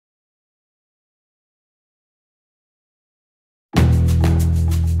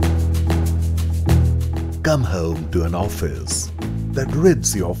Come home to an office that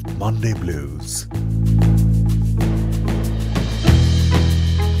rids you of Monday blues.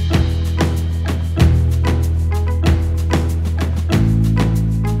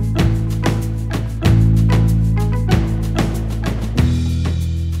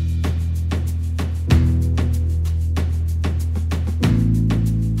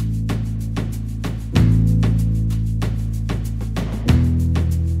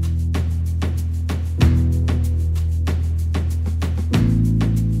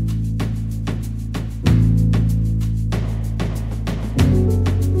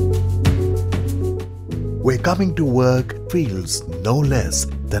 Where coming to work feels no less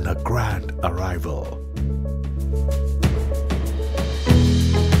than a grand arrival.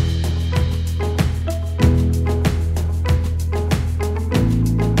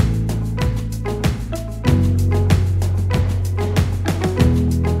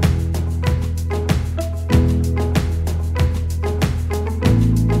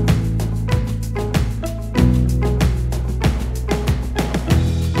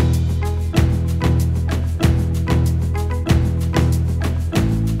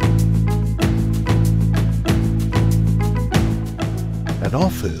 An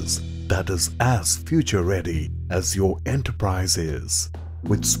office that is as future-ready as your enterprise is,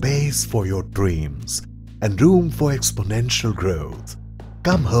 with space for your dreams and room for exponential growth.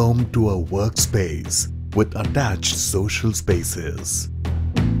 Come home to a workspace with attached social spaces.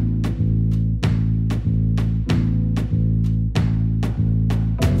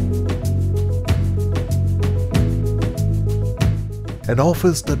 An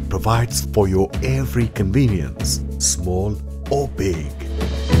office that provides for your every convenience, small or big.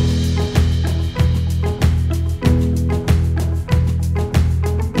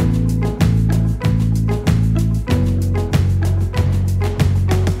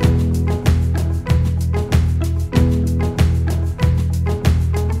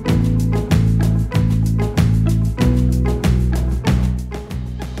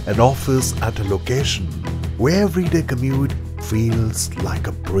 An office at a location where everyday commute feels like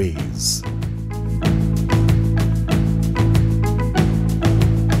a breeze.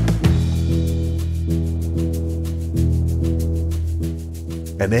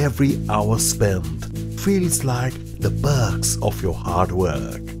 And every hour spent feels like the perks of your hard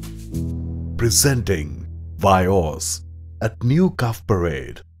work. Presenting VIOS at New Cuff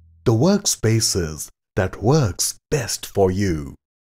Parade, the workspaces that works best for you.